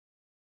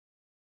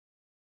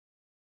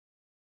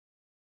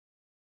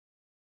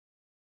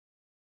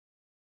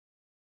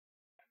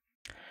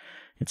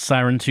It's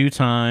Siren 2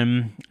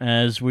 time,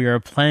 as we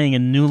are playing a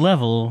new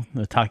level,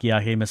 the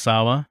Takoyaki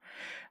Misawa.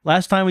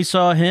 Last time we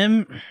saw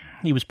him,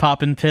 he was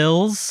popping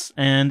pills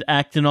and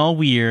acting all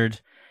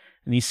weird,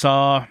 and he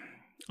saw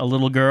a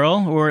little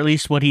girl, or at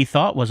least what he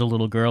thought was a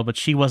little girl, but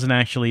she wasn't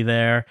actually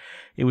there.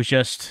 It was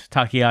just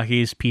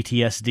Takoyaki's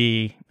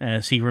PTSD,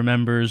 as he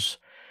remembers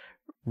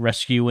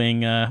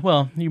rescuing,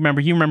 he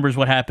remembers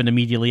what happened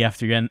immediately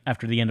after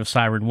the end of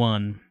Siren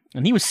 1,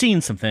 and he was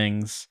seeing some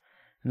things.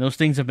 And those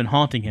things have been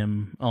haunting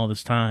him all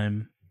this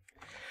time.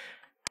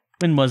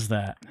 When was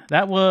that?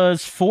 That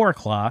was 4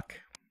 o'clock.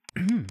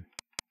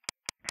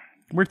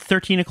 We're at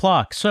 13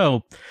 o'clock,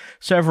 so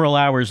several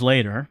hours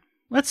later.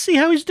 Let's see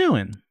how he's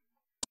doing.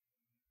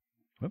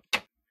 Whoop.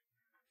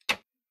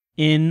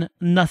 In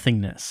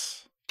nothingness.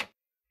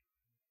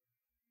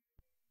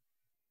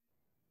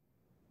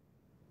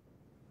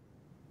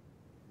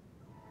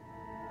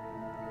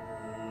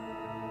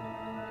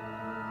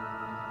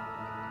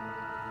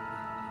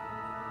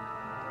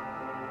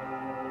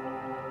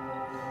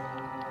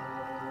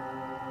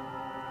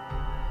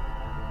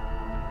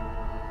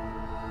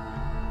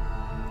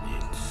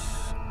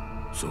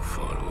 So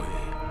far away,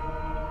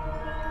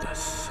 that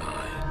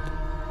side.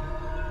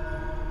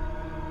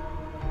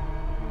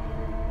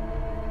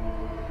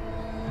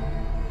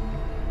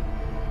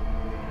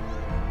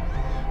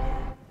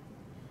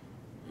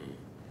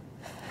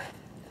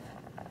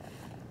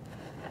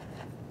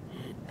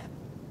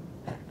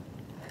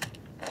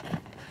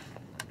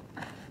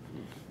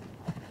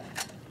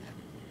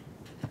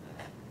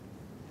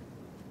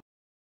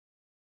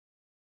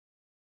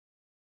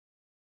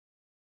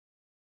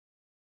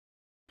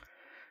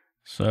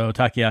 So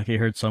Takoyaki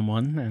heard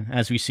someone, and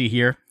as we see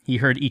here, he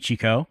heard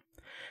Ichiko.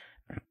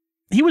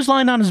 He was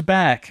lying on his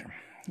back,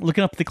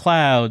 looking up at the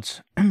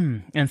clouds,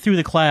 and through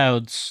the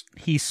clouds,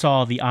 he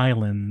saw the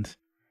island.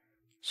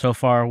 So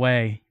far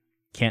away,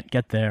 can't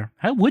get there.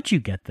 How would you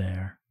get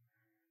there?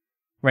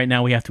 Right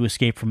now we have to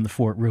escape from the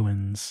fort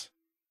ruins.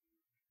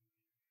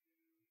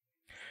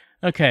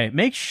 Okay,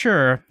 make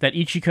sure that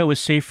Ichiko is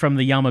safe from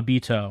the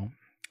Yamibito.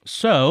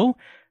 So,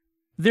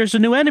 there's a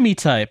new enemy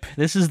type.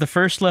 This is the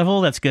first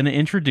level that's going to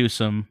introduce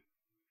him.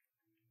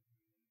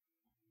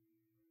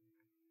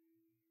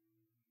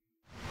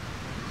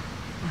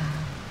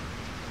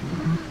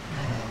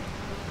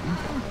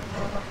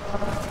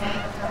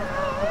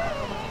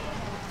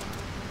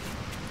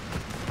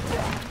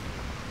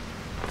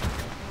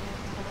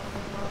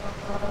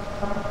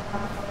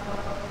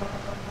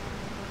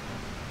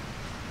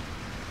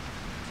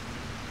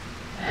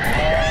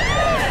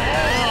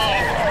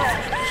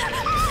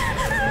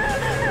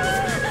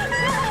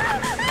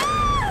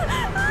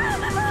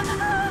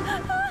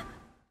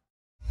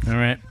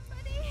 Alright.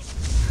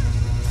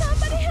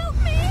 Somebody help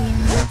me!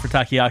 Time for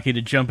Takoyaki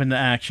to jump into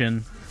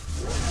action.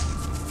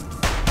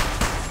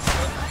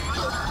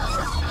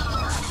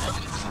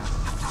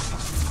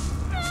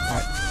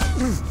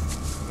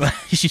 Right.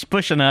 She's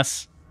pushing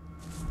us.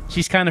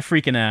 She's kind of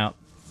freaking out.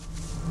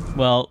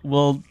 Well,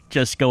 we'll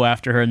just go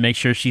after her and make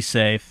sure she's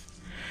safe.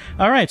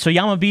 Alright, so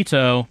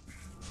Yamibito,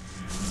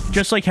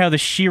 just like how the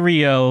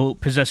Shiryo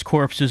possess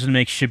corpses and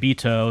make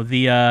Shibito,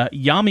 the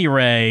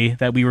Yamire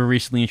that we were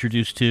recently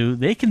introduced to,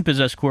 they can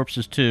possess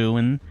corpses too,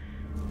 and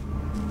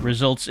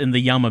results in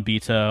the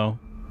Yamibito.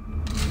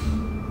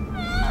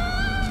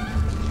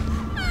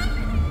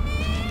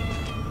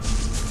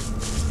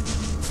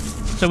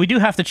 So we do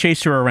have to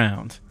chase her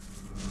around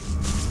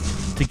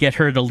to get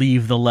her to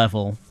leave the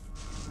level.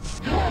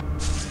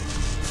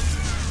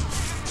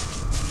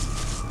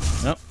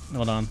 Oh,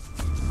 hold on.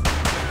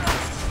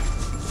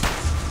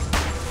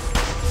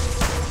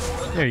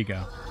 There you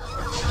go.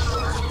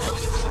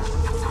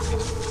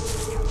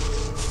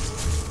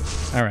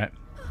 Alright.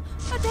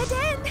 A dead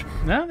end!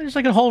 No, there's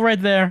like a hole right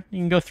there. You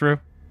can go through.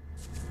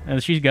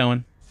 And she's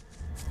going.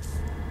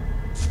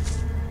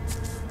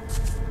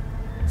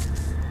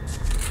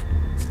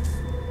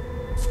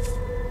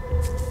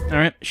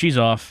 Alright, she's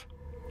off.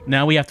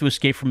 Now we have to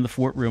escape from the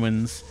fort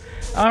ruins.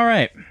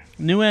 Alright,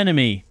 new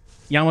enemy.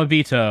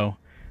 Yamibito.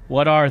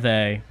 What are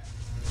they?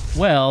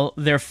 Well,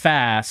 they're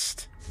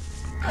fast.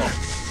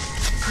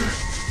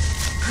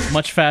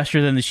 Much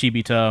faster than the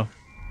Shibito.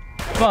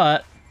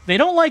 But they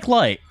don't like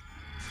light.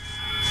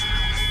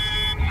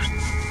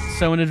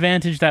 So an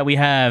advantage that we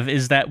have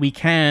is that we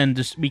can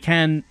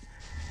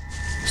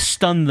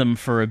stun them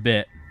for a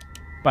bit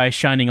by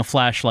shining a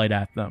flashlight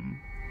at them.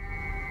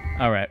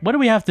 Alright, what do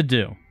we have to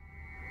do?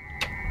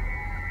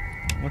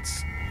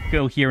 Let's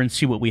go here and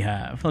see what we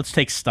have. Let's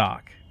take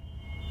stock.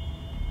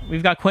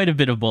 We've got quite a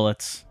bit of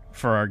bullets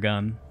for our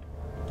gun.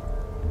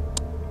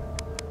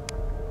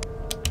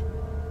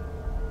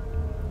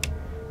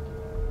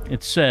 It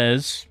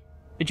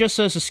just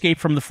says escape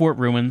from the fort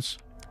ruins.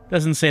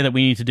 Doesn't say that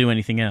we need to do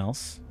anything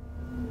else.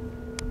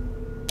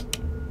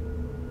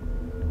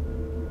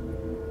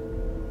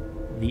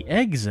 The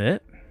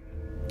exit?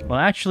 Well,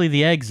 actually,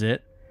 the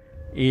exit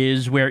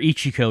is where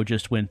Ichiko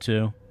just went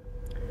to.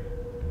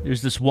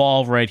 There's this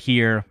wall right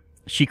here.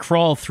 She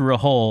crawled through a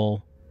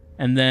hole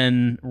and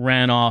then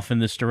ran off in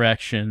this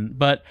direction.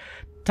 But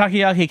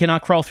Takoyaki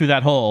cannot crawl through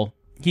that hole.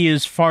 He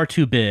is far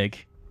too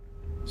big.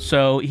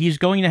 So he's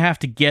going to have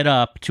to get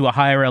up to a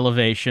higher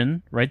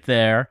elevation, right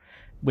there,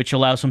 which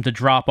allows him to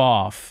drop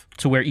off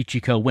to where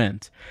Ichiko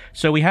went.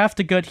 So we have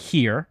to get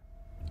here.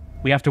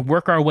 We have to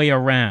work our way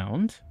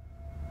around.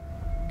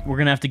 We're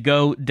going to have to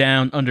go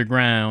down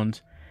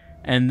underground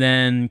and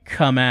then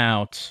come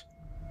out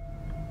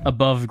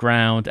above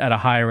ground at a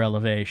higher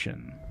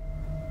elevation.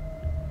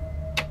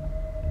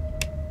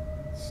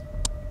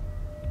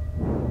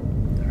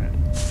 All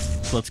right.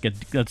 So let's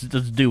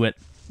do it.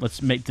 Let's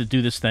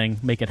do this thing,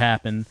 make it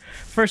happen.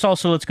 First,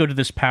 also, let's go to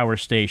this power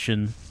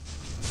station.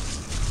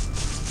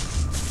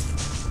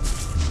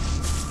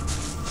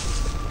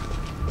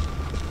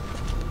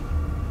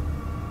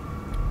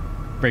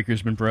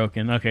 Breaker's been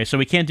broken. Okay, so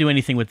we can't do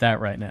anything with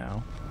that right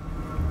now.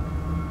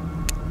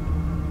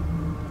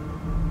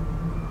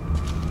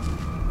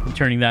 And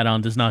turning that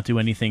on does not do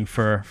anything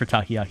for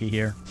Takoyaki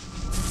here.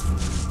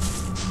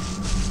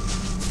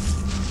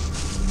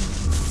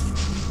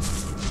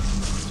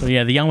 So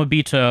yeah, the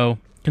Yamibito,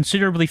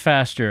 considerably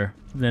faster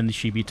than the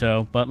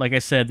Shibito, but like I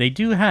said, they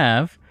do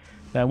have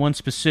that one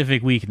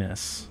specific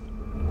weakness.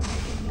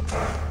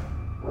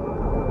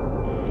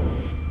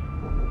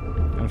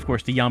 And of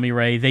course, the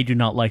Yamire, they do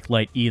not like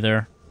light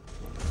either.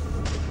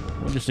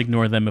 We'll just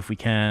ignore them if we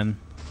can.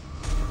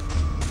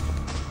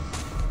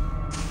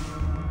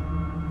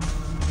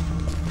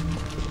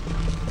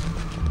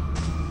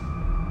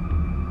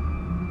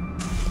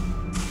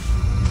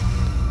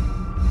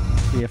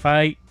 See, if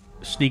I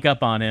sneak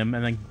up on him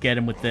and then get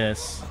him with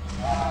this,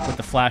 with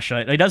the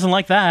flashlight. He doesn't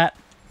like that.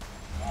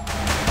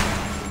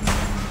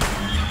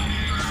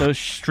 So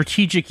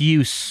strategic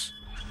use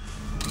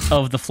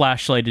of the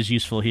flashlight is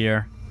useful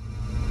here.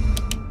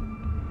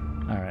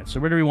 Alright, so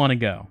where do we want to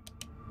go?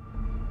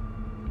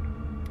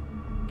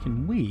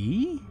 Can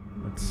we...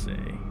 Let's see.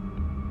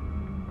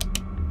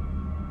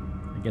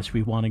 I guess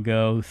we want to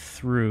go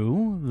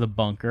through the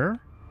bunker.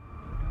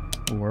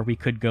 Or we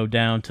could go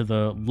down to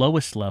the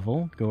lowest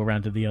level, go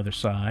around to the other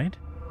side.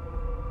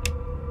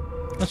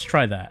 Let's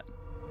try that.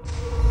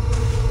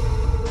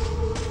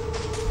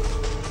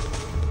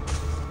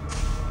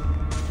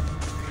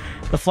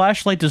 The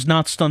flashlight does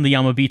not stun the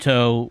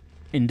Yamibito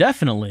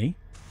indefinitely,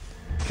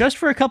 just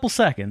for a couple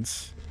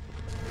seconds.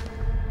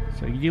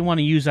 So you do want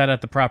to use that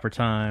at the proper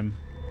time.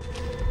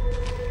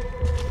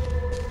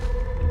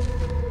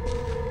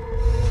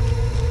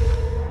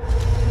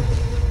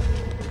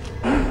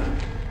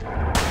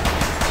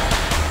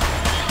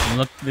 And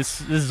look,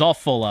 this is all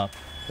full up.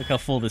 Look how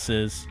full this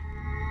is.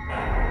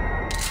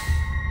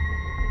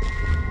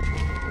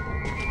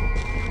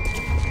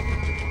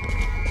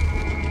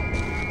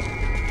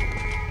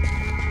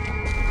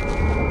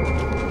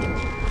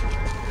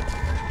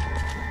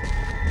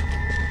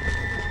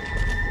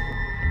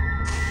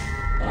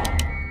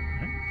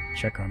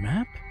 Check our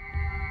map.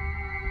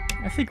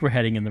 I think we're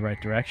heading in the right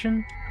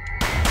direction.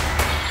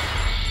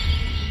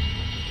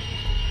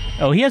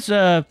 Oh, he has,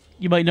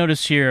 you might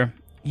notice here,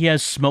 he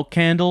has smoke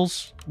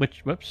candles,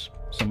 which, whoops,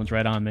 someone's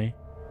right on me.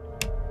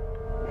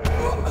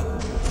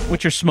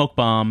 Which are smoke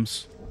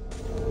bombs.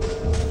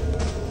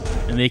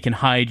 And they can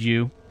hide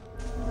you.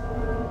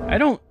 I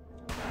don't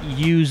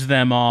use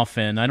them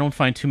often. I don't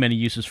find too many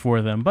uses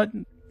for them, but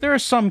there are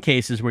some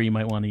cases where you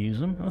might want to use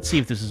them. Let's see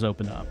if this is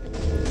open up.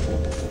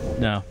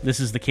 No,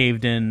 this is the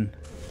caved-in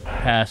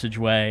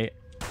passageway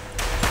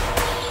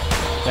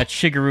that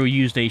Shigeru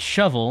used a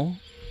shovel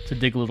to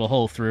dig a little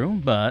hole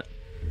through, but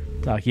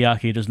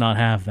Takoyaki does not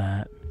have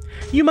that.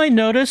 You might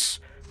notice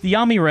the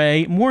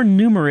Yamire more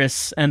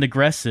numerous and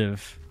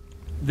aggressive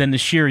than the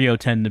Shiryo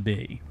tend to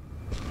be.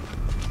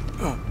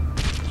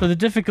 So the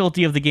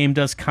difficulty of the game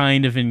does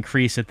kind of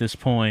increase at this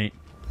point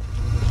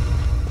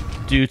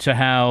due to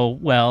how,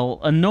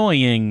 well,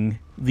 annoying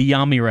the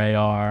Yamire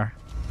are.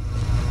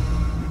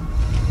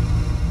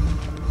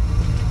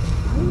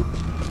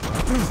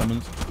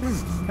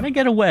 Can I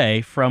get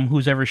away from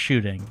who's ever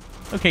shooting?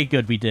 Okay,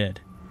 good, we did.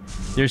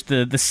 There's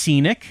the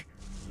scenic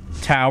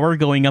tower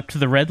going up to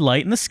the red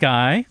light in the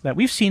sky that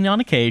we've seen on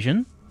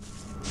occasion.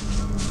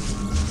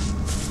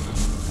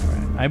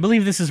 Alright, I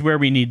believe this is where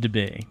we need to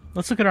be.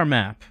 Let's look at our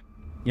map.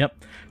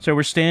 Yep. So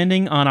we're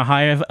standing on a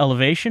high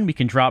elevation. We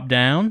can drop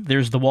down.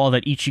 There's the wall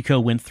that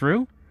Ichiko went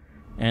through.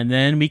 And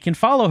then we can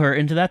follow her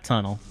into that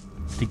tunnel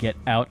to get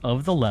out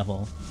of the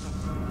level.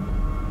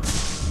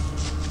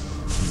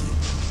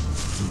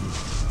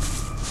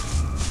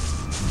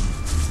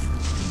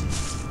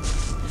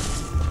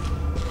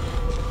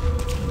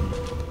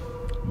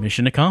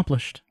 Mission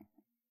accomplished.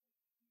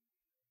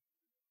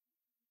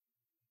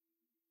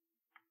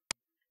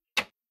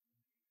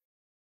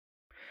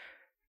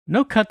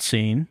 No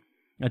cutscene.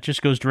 That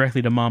just goes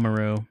directly to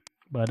Mamoru.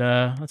 But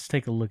let's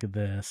take a look at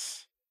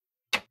this.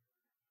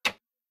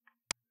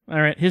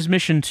 Alright, his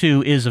mission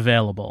 2 is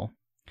available.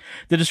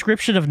 The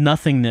description of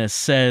nothingness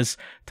says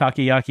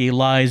Takoyaki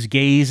lies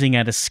gazing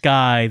at a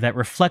sky that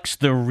reflects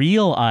the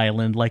real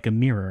island like a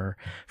mirror.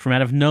 From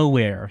out of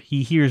nowhere,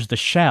 he hears the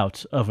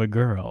shout of a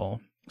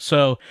girl.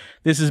 So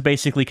this is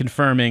basically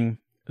confirming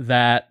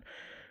that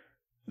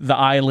the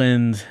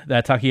island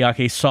that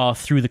Takayake saw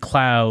through the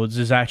clouds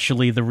is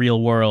actually the real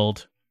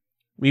world.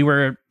 We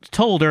were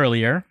told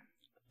earlier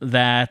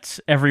that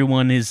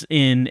everyone is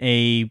in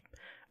a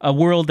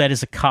world that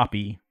is a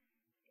copy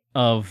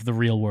of the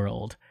real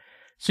world.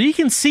 So you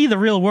can see the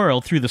real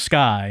world through the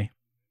sky.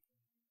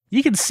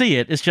 You can see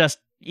it, it's just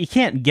you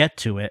can't get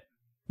to it,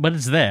 but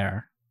it's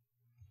there.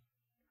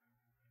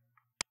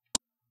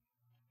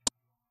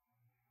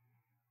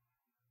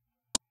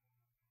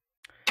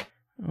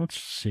 Let's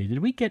see, did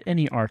we get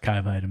any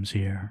archive items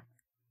here?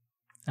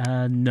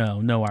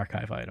 No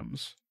archive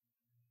items.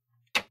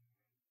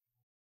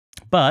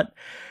 But,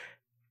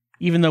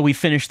 even though we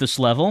finished this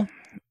level,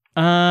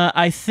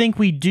 I think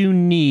we do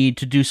need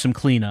to do some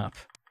cleanup.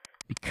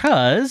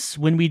 Because,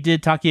 when we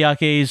did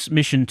Takayake's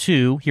Mission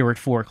 2, here at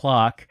 4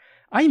 o'clock,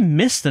 I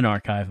missed an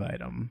archive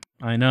item.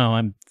 I know,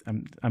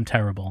 I'm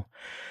terrible.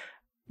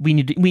 We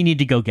need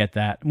to go get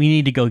that. We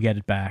need to go get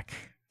it back.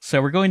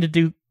 So we're going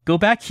to go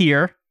back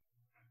here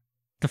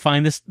to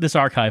find this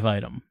archive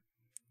item.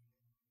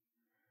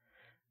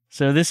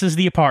 So this is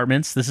the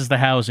apartments. This is the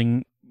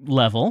housing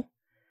level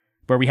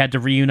where we had to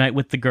reunite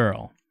with the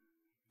girl.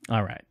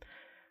 All right.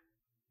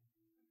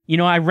 You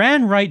know, I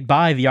ran right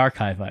by the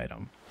archive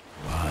item.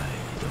 Why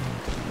don't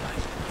you like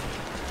me?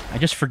 I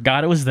just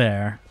forgot it was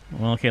there.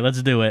 Well, okay,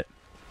 let's do it.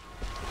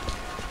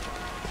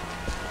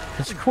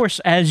 Because, of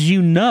course, as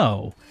you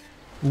know,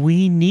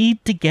 we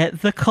need to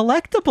get the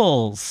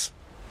collectibles.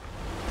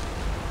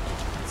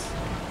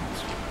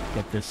 Let's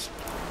get this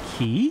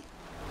key.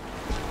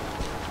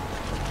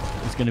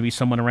 There's going to be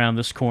someone around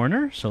this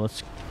corner, so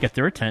let's get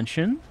their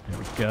attention. There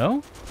we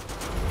go.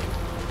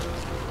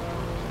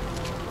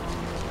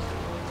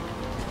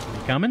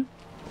 You coming?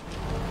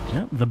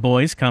 Yeah, the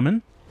boy's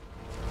coming.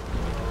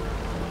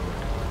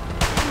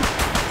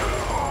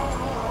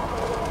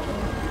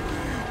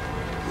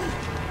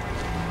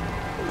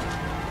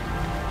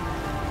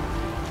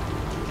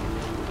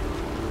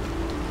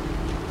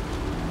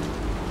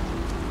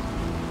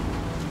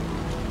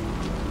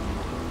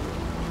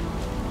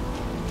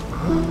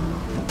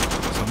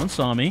 Someone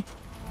saw me.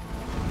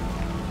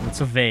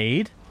 Let's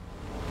evade.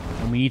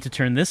 And we need to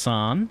turn this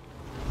on.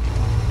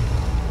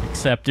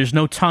 Except there's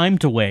no time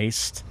to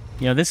waste.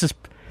 You know, this is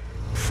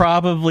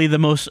probably the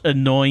most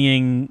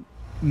annoying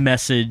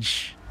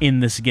message in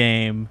this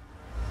game.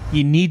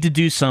 You need to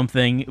do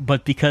something,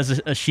 but because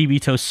a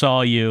Shibito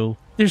saw you,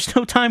 there's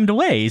no time to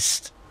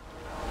waste.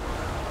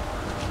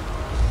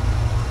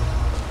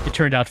 It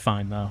turned out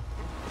fine, though.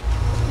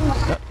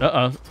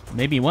 Uh-oh.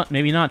 Maybe what?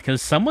 Maybe not,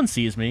 because someone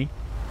sees me.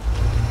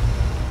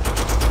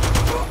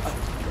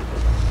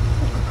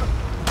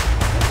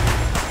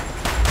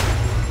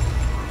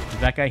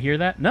 Did that guy hear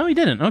that? No, he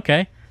didn't.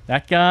 Okay.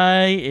 That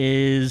guy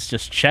is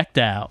just checked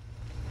out.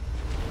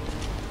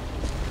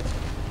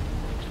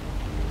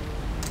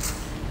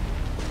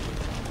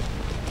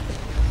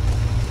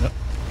 Oh,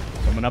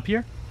 someone up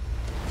here?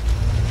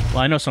 Well,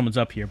 I know someone's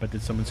up here, but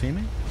did someone see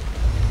me?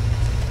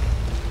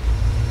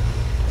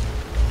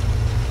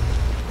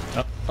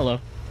 Oh, hello.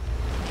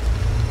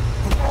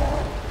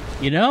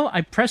 You know,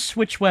 I pressed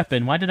switch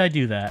weapon. Why did I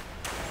do that?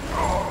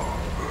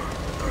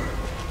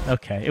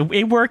 Okay,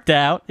 it worked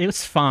out. It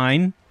was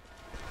fine.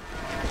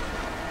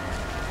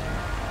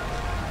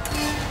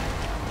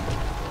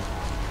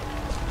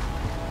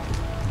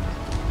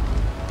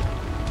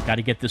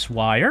 Gotta get this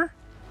wire.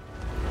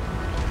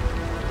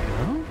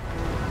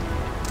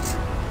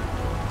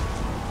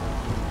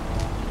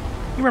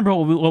 You remember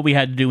what we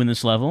had to do in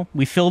this level?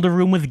 We filled a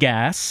room with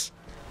gas.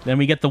 Then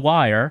we get the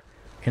wire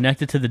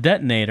connected to the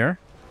detonator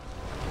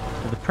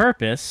for the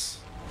purpose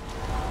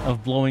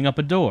of blowing up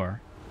a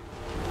door.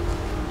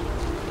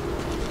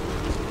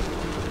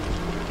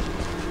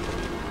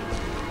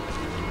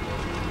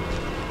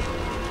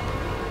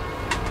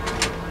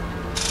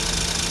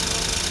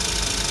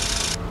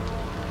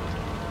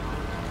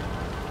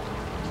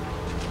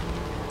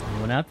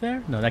 Anyone out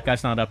there? No, that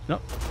guy's not up.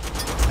 Nope.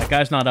 That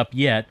guy's not up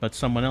yet, but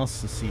someone else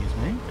sees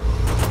me.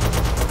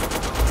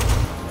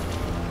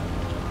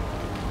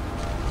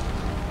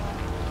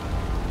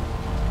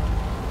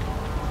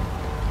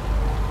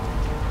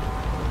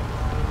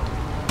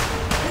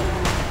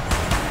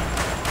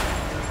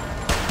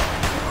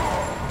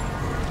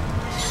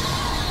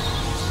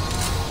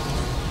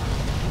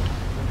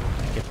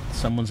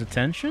 Someone's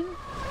attention.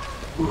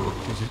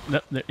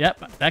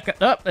 Yep, that guy,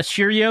 that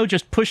Shiryo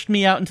just pushed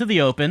me out into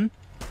the open.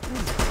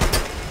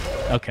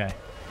 Okay.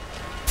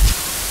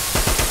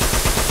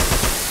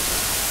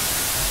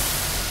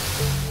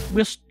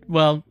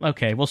 Well,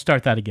 okay, we'll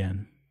start that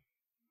again.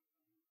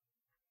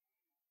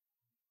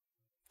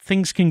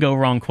 Things can go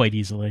wrong quite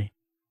easily.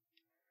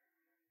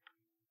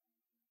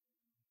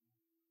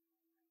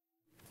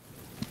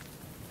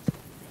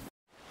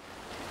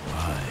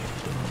 Why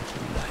don't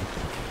you like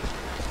me?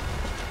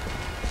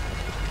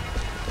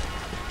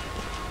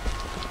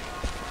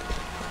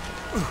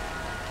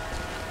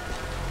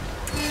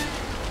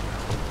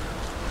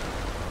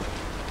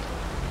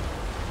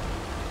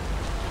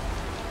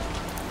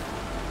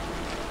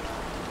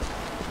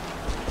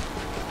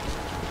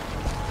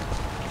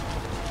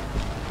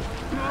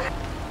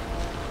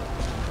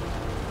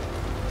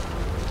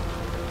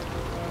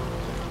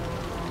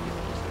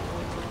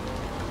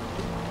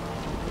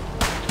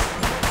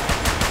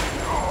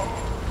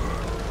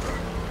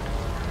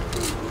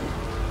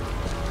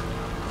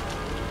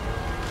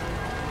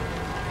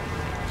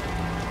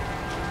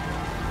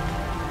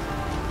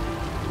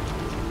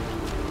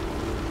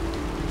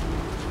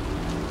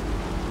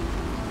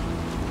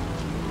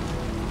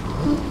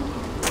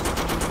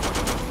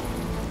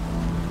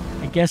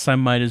 guess I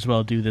might as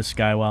well do this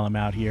guy while I'm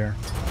out here.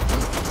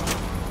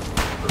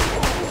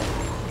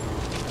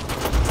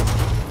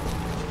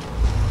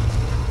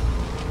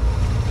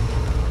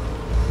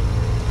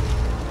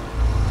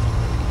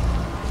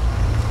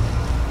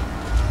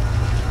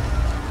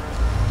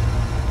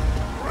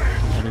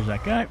 Yeah, there's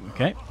that guy.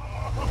 Okay.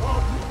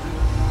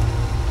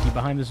 Is he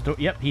behind this door?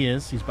 Yep, he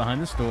is. He's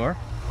behind this door.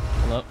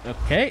 Hello.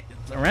 Okay.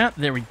 It's around.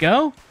 There we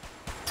go.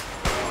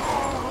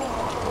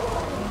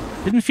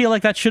 Didn't feel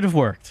like that should have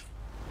worked.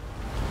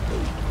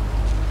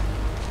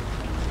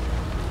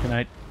 Can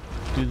I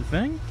do the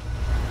thing?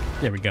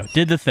 There we go.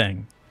 Did the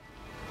thing.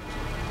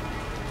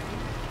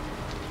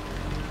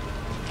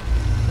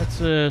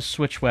 Let's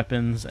switch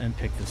weapons and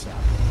pick this up.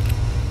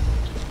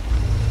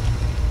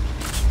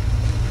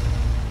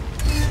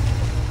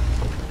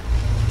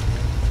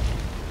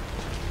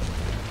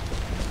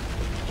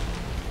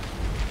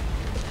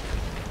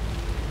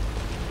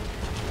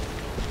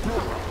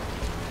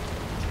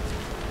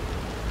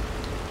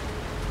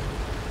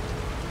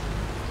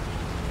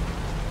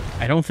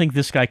 I don't think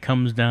this guy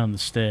comes down the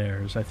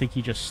stairs. I think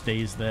he just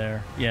stays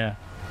there. Yeah,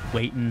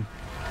 waiting.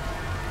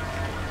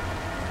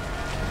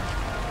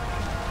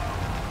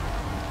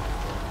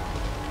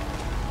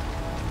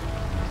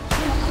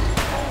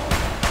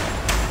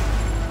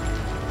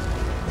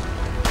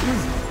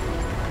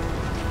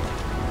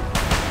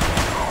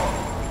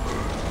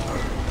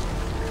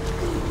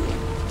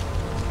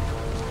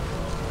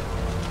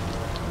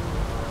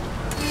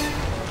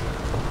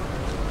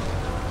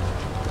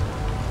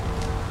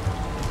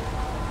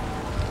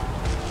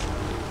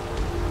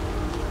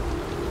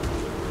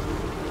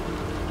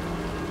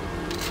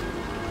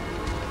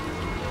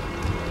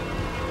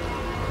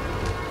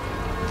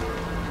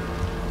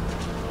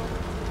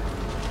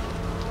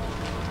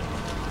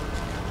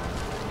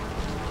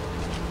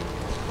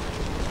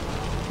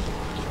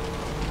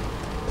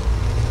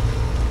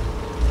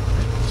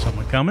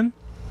 Coming.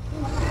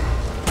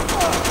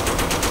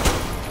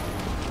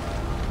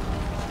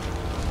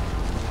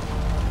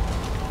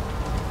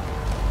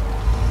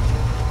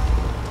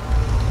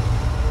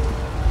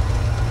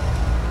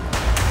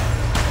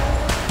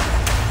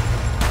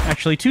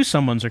 Actually, two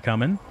someones are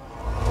coming.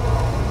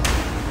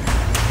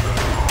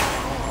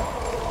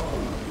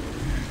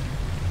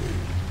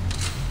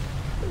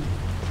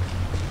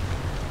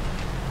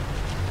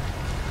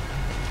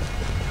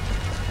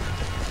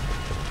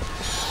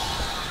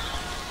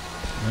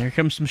 Here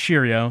comes some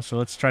Shiryo, so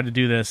let's try to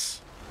do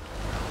this.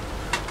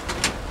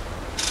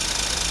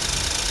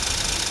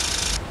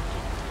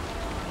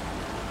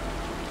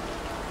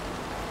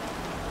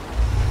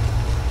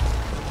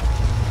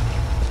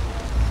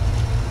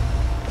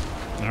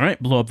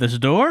 Alright, blow up this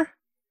door.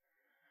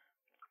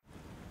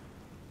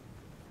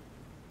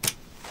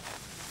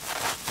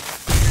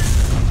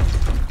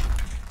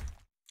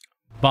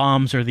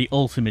 Bombs are the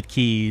ultimate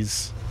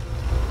keys.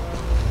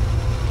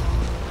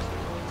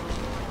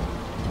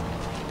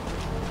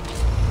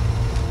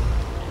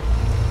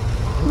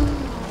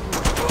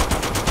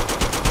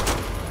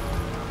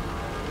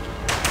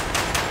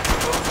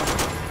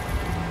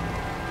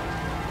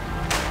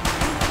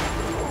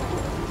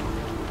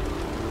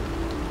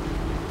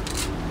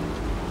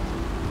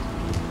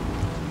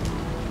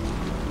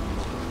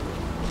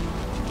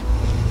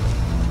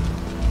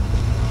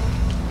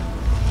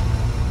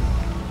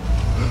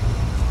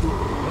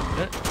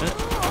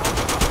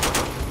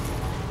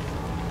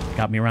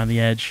 Got me around the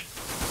edge.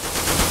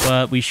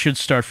 But we should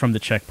start from the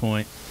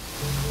checkpoint.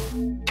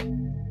 And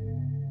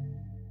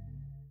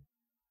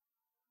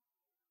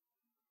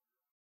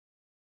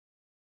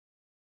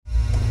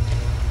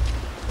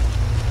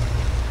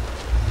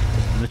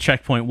the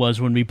checkpoint was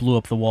when we blew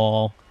up the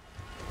wall.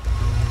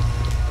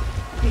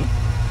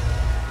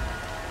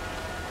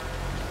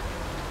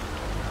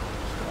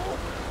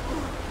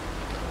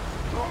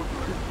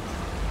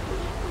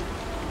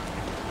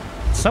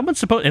 Someone's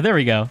supposed... There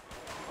we go.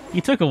 He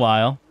took a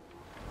while.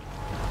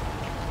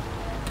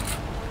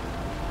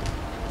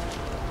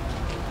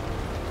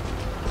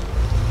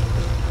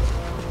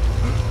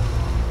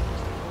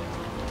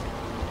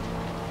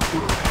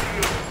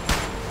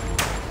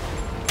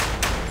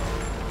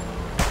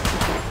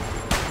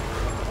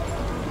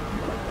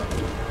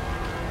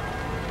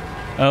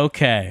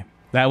 Okay,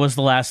 that was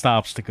the last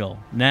obstacle.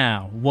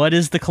 Now, what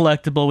is the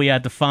collectible we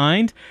had to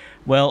find?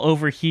 Well,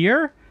 over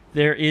here,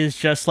 there is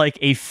just like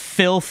a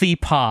filthy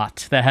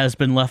pot that has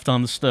been left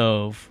on the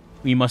stove.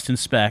 We must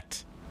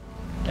inspect.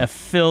 A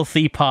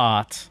filthy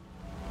pot.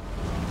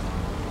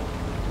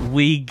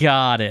 We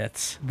got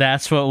it.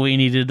 That's what we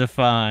needed to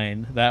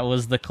find. That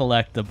was the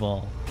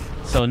collectible.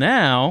 So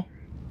now,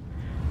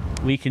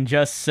 we can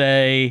just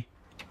say,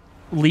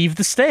 leave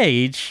the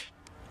stage.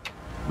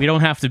 We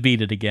don't have to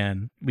beat it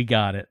again. We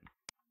got it.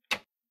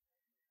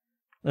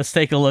 Let's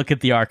take a look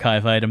at the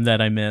archive item that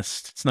I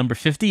missed. It's number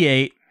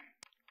 58.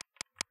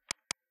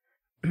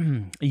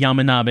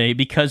 Yamanabe,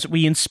 because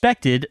we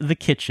inspected the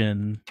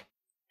kitchen.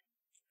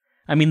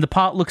 I mean, the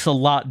pot looks a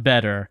lot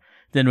better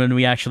than when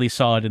we actually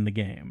saw it in the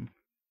game.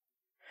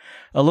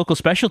 a local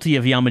specialty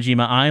of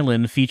Yamajima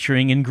Island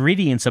featuring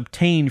ingredients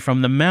obtained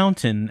from the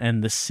mountain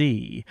and the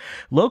sea.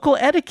 Local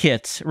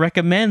etiquette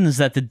recommends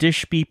that the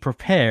dish be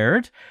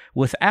prepared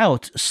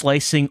without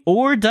slicing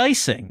or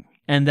dicing,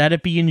 and that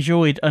it be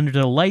enjoyed under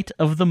the light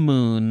of the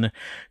moon.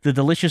 The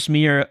delicious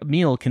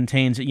meal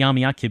contains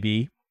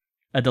yamiakibi,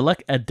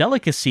 a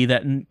delicacy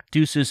that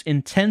induces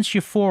intense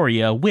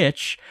euphoria,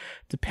 which,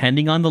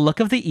 depending on the look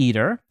of the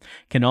eater,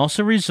 can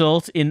also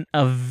result in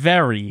a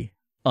very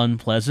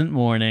unpleasant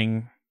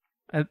morning.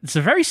 It's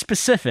a very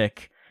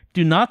specific.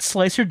 Do not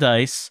slice or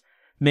dice.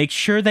 Make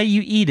sure that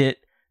you eat it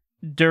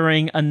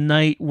during a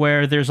night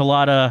where there's a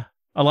lot of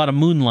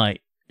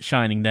moonlight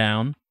shining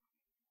down.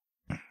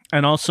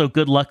 And also,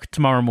 good luck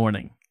tomorrow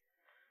morning.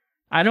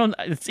 I don't.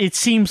 It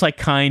seems like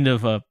it kind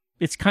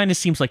of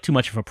seems like too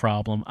much of a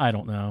problem. I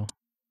don't know.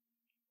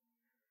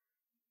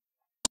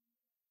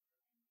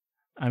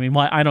 I mean,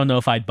 why? I don't know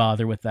if I'd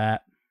bother with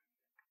that.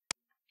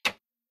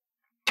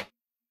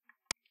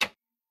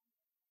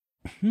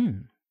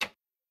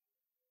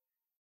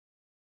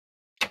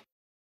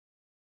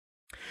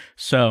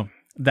 So,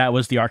 that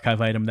was the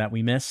archive item that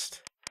we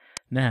missed.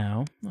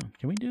 Now,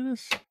 can we do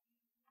this?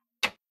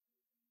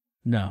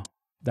 No,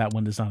 that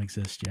one does not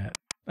exist yet.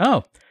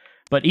 Oh,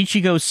 but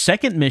Ichigo's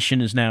second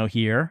mission is now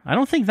here. I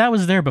don't think that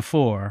was there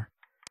before.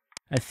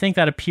 I think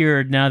that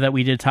appeared now that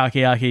we did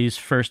Takeyaki's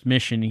first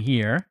mission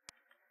here.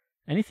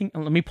 Anything?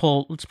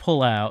 Let's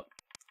pull out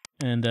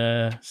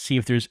and see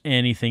if there's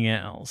anything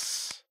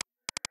else.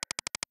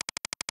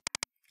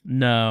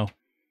 No.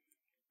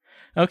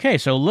 Okay,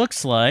 so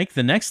looks like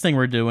the next thing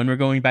we're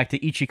going back to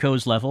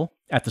Ichiko's level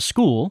at the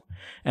school,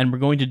 and we're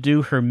going to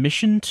do her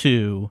mission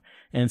 2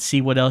 and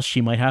see what else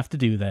she might have to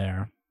do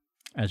there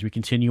as we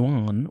continue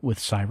on with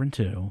Siren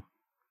 2.